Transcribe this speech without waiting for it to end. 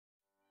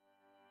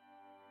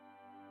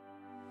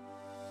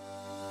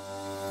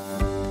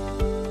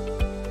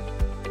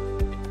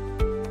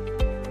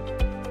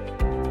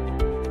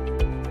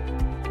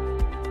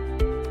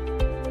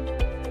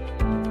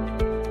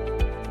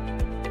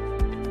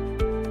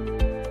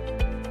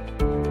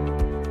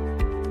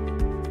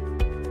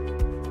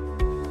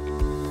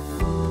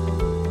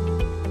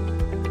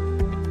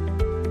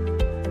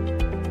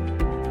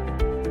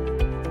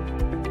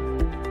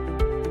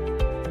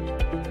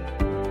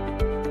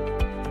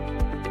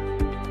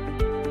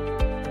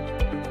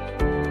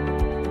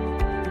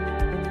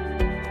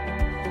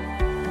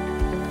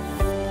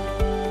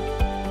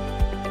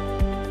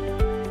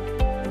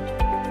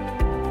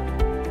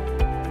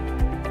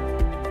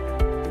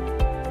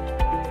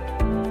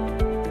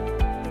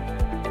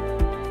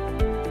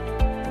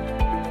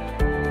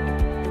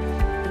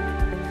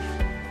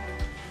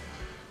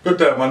Good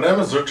day, my name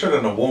is Richard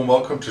and a warm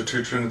welcome to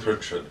Tutoring with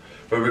Richard,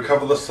 where we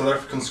cover the South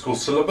African school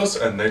syllabus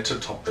and nature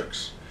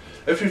topics.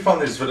 If you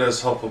find these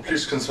videos helpful,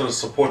 please consider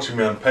supporting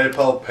me on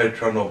PayPal,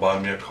 Patreon or Buy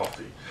Me a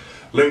Coffee.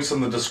 Links in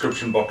the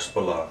description box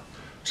below.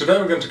 Today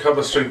we're going to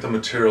cover strength and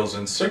materials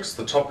in 6.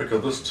 The topic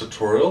of this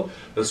tutorial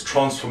is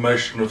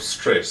transformation of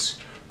stress.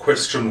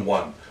 Question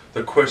 1.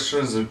 The question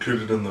is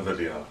included in the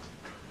video.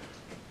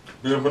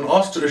 We have been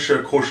asked to issue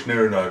a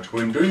cautionary note.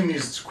 When doing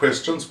these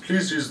questions,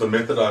 please use the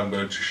method I am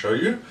going to show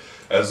you,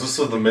 as this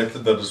is the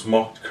method that is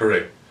marked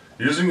correct.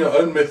 Using your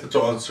own method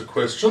to answer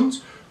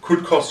questions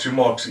could cost you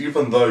marks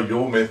even though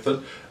your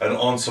method and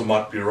answer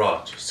might be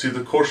right. See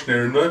the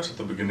cautionary note at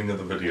the beginning of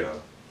the video.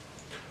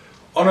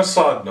 On a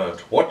side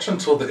note, watch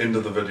until the end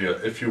of the video.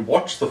 If you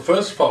watch the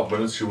first 5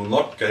 minutes, you will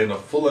not gain a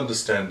full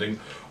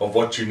understanding of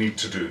what you need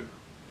to do.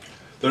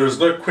 There is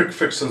no quick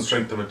fix in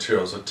strength and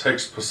materials. It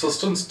takes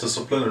persistence,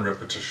 discipline and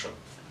repetition.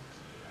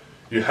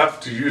 You have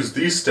to use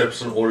these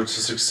steps in order to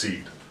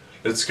succeed.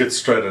 Let's get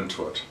straight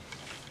into it.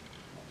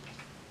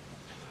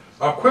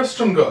 Our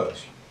question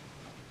goes,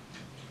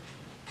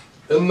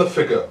 in the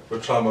figure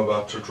which I'm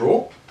about to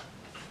draw,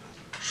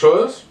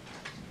 shows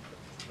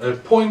a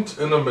point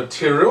in a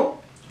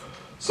material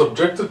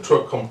subjected to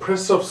a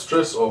compressive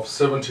stress of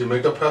 70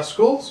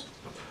 megapascals,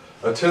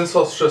 a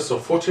tensile stress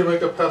of 40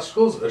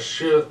 megapascals, a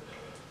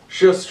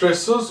shear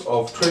stresses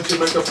of 20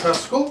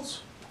 megapascals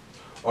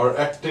are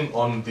acting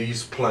on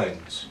these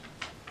planes.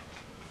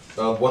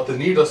 Now what they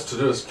need us to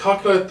do is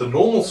calculate the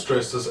normal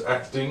stresses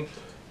acting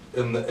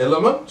in the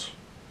element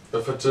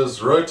if it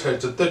is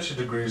rotated 30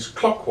 degrees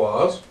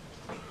clockwise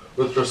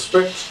with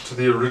respect to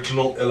the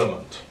original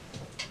element.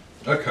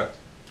 Okay,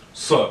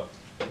 so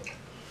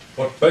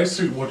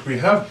what we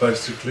have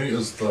basically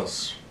is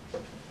this.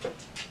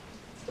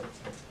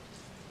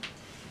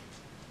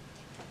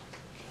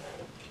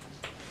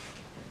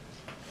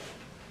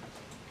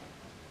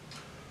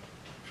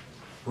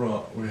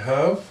 Right, we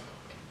have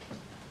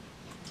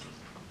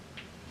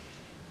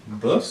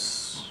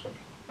this.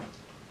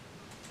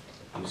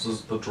 This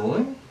is the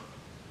drawing.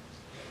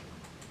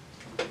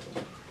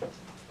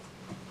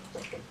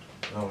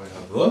 Now we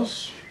have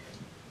this.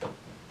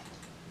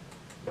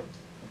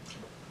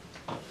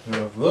 We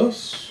have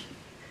this.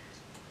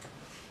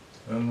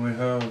 And we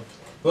have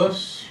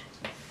this.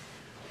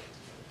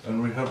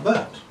 And we have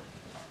that.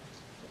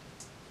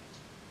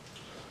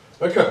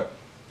 Okay.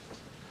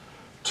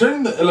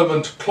 Turning the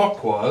element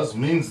clockwise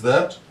means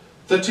that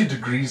 30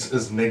 degrees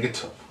is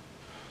negative.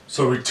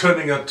 So we're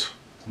turning it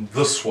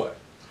this way.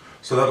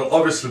 So that'll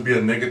obviously be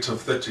a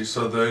negative 30.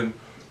 So then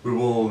we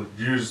will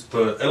use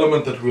the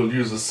element that we'll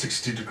use is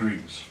 60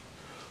 degrees.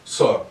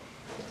 So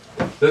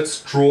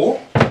let's draw.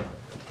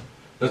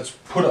 Let's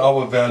put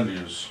our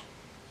values.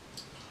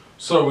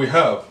 So we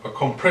have a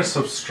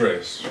compressive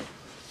stress.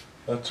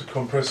 That's a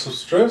compressive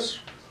stress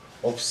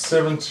of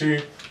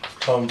 70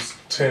 times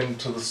 10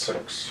 to the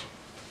 6.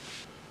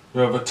 We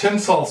have a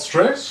tensile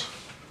stress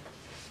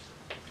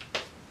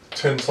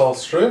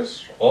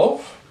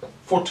of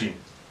 40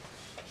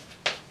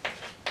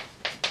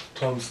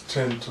 times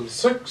 10 to the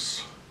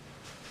 6.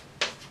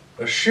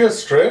 A shear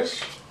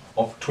stress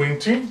of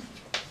 20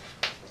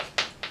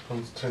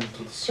 times 10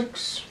 to the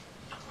 6.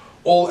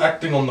 All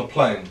acting on the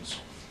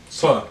planes.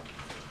 So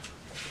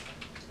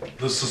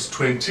this is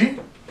 20.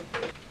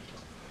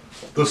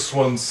 This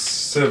one's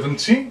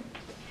 70.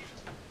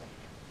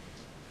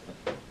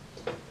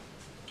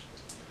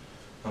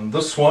 And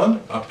this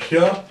one up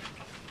here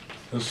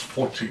is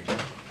 40.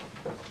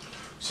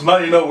 So now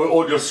you know where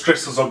all your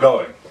stresses are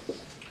going.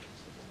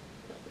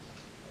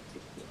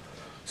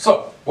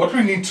 So what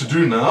we need to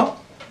do now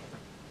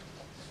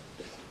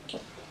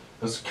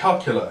is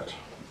calculate.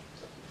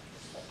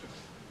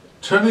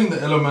 Turning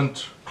the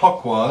element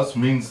clockwise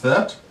means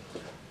that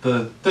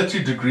the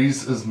 30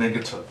 degrees is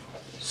negative.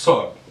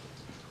 So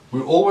we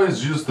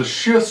always use the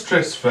shear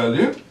stress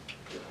value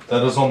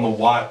that is on the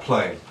y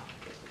plane.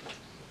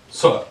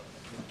 So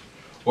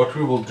what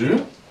we will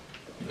do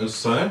is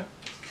say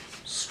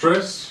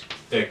stress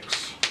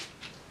x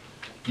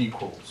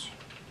equals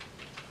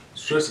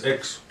stress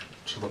x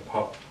to the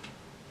power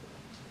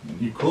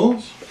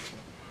equals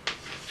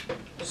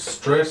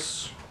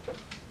stress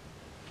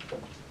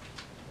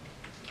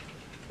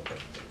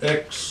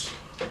x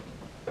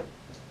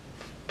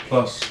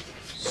plus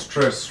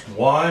stress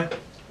y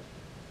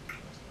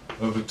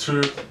over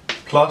 2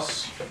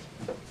 plus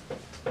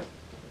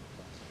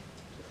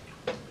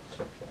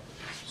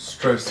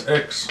stress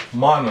x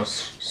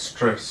minus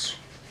stress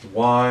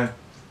y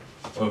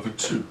over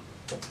 2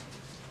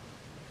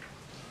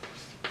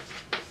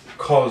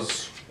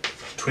 cos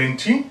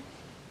 20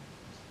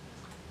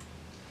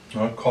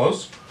 no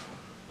cos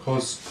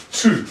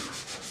 2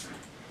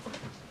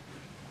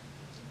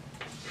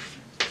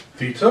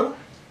 theta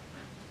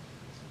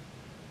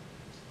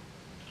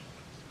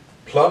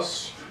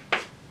plus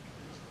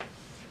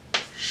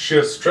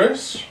shear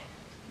stress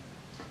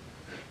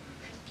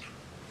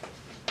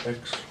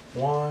x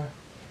y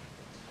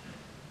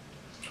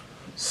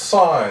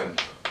sine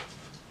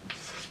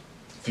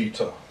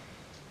theta,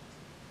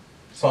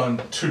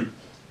 sine 2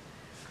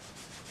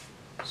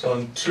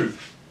 sine 2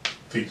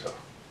 theta.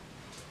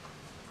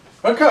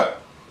 Okay,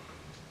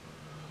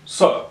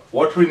 so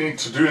what we need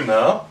to do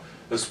now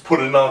is put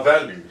in our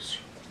values.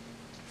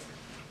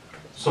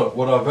 So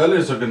what our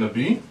values are going to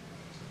be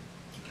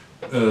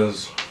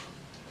is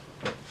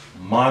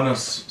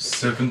minus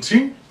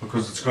 70,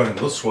 because it's going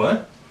this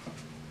way,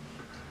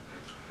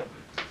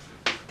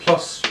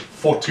 plus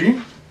 40,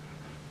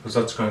 because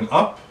that's going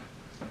up,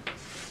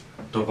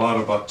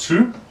 divided by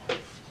 2,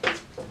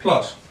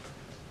 plus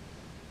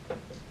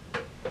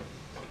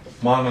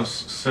minus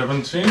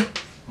 70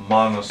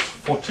 minus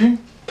 40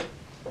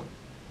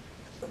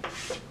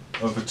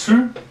 over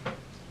 2,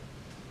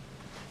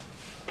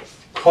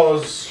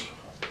 cos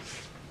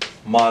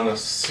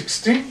minus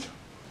 60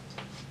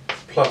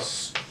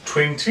 plus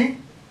 20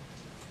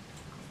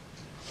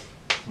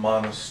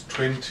 minus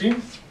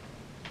 20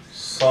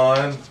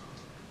 sine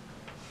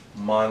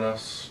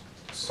minus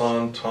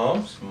sine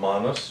times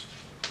minus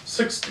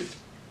 60.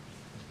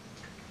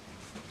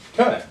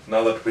 Okay,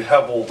 now that we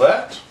have all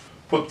that,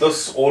 put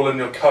this all in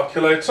your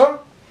calculator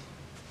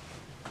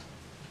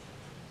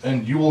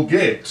and you will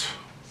get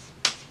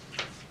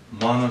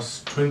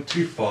minus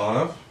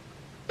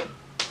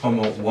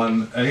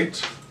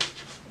 25,18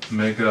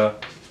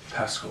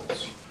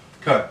 megapascals.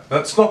 Okay,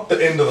 that's not the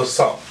end of the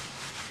sum.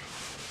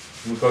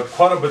 We've got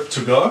quite a bit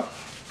to go.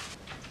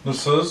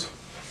 This is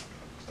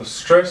the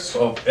stress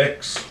of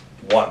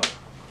x1.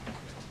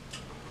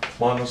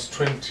 Minus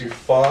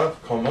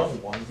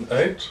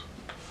 25,18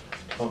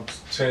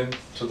 times 10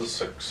 to the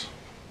 6.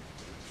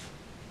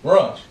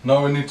 Right,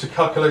 now we need to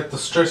calculate the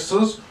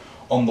stresses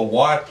on the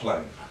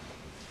y-plane.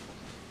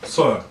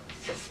 So,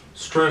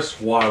 stress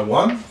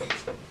y1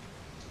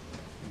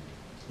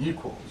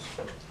 equals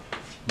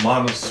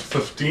minus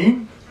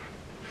 15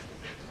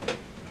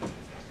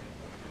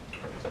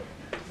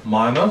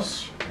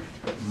 minus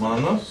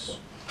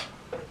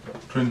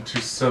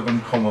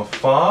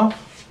 27,5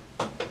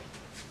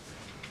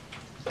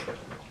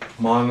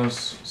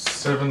 minus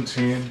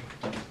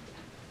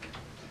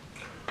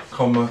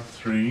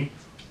 17,32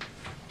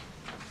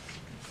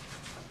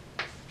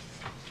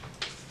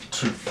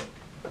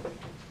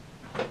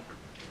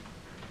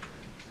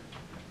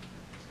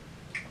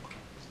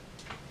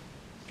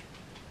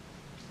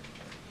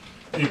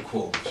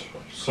 equals,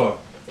 so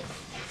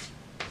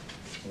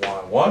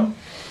y1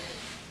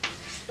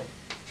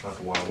 at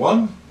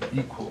y1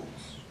 equals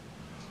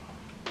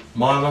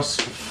minus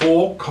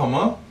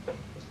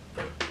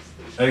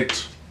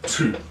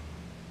 4,82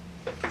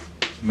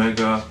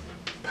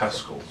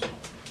 megapascals.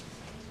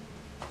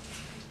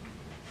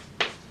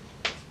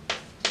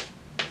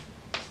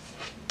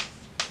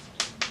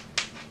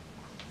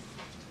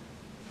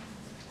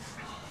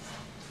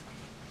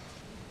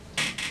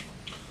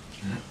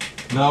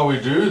 Now we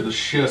do the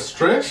shear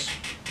stress.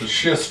 The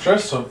shear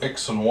stress of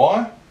x and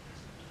y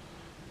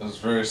is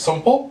very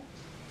simple.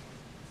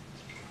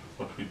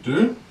 What we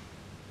do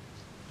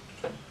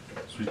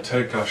is we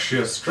take our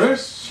shear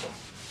stress,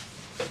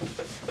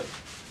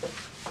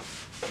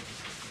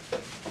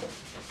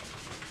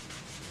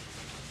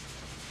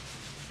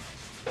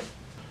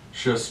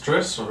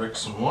 of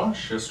x and y,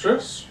 shear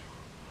stress,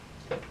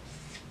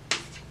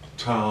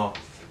 tau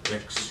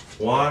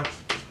xy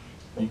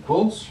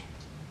equals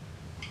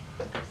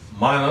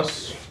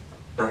minus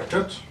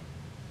bracket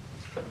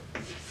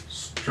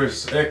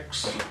stress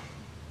x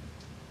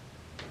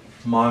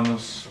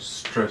minus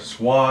stress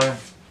y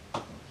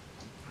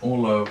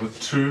all over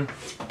 2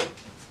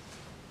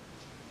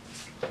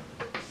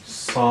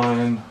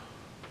 sine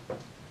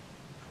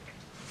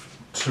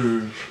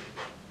 2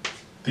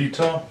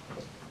 theta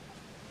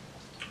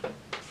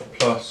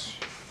plus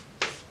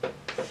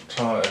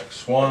tau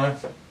xy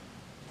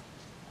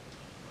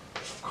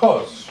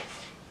cos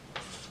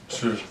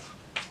 2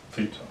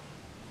 theta.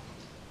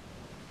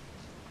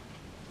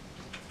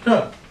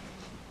 Okay,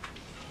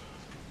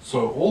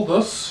 so all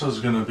this is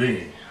going to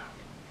be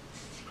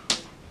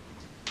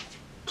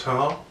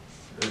tau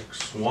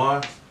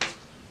xy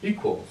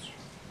equals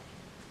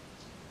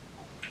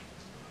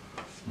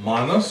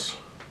minus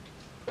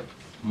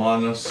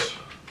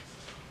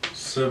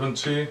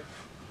 70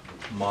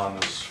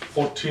 minus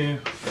 40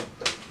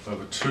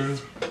 over 2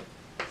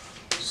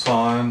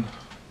 sine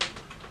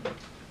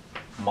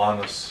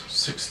minus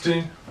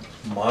 60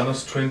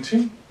 minus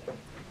 20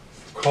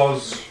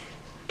 cos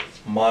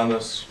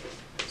minus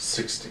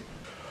 60.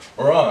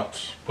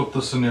 Alright, put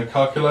this in your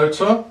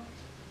calculator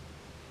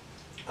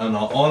and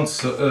our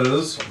answer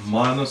is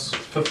minus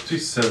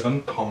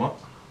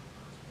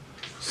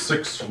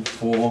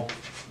 57,64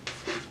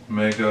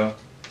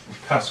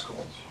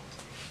 megapascals.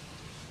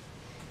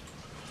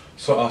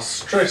 So our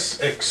stress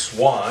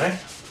xy,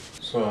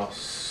 our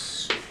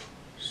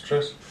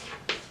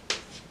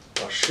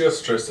shear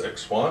stress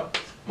xy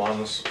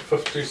minus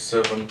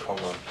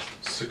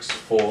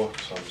 57,64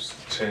 times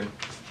 10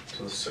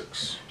 to the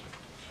 6.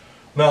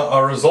 Now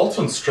our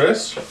resultant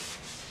stress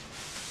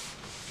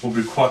will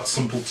be quite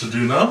simple to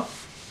do now.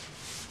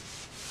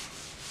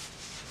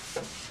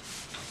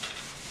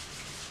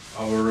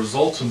 Our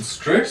resultant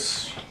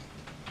stress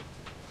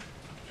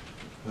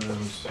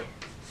is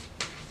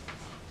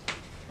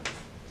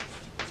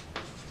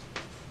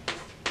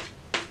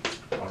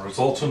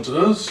resultant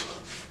is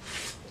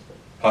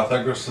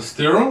Pythagoras'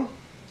 theorem,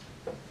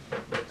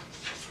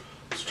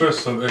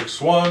 stress of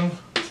x1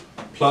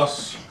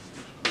 plus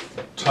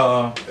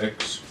tau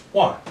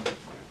xy,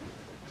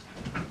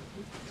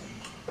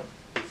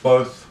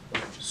 both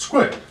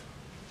squared.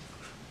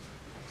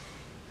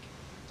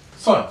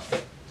 So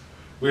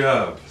we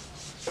have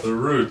the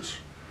root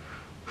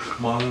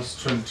minus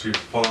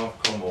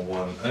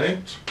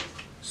 25,18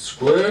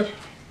 squared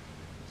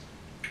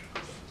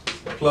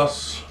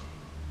plus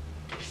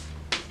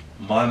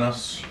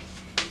minus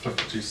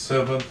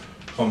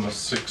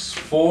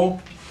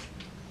 57,64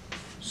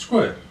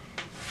 squared.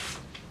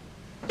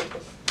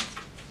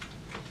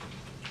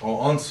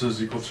 Our answer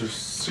is equal to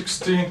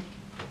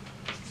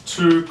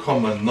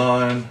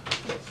 62,9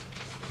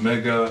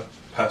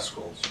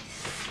 megapascals.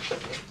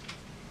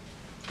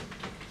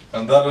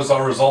 And that is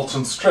our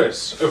resultant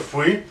stress. If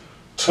we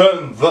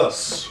turn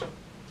this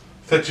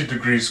 30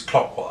 degrees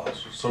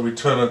clockwise, so we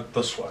turn it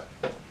this way,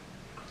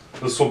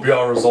 this will be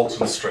our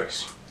resultant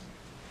stress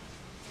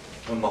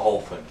on the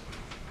whole thing.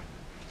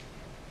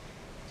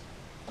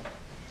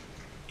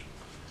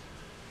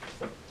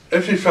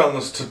 If you found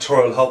this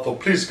tutorial helpful,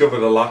 please give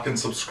it a like and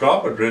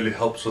subscribe. It really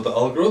helps with the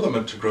algorithm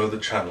and to grow the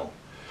channel.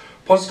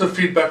 Positive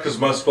feedback is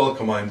most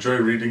welcome. I enjoy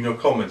reading your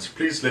comments.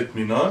 Please let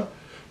me know.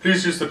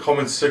 Please use the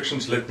comments section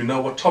to let me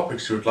know what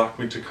topics you would like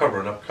me to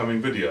cover in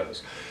upcoming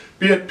videos.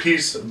 Be at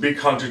peace, be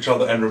kind to each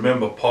other, and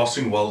remember,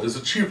 passing well is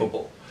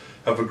achievable.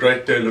 Have a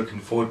great day. Looking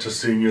forward to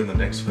seeing you in the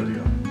next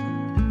video.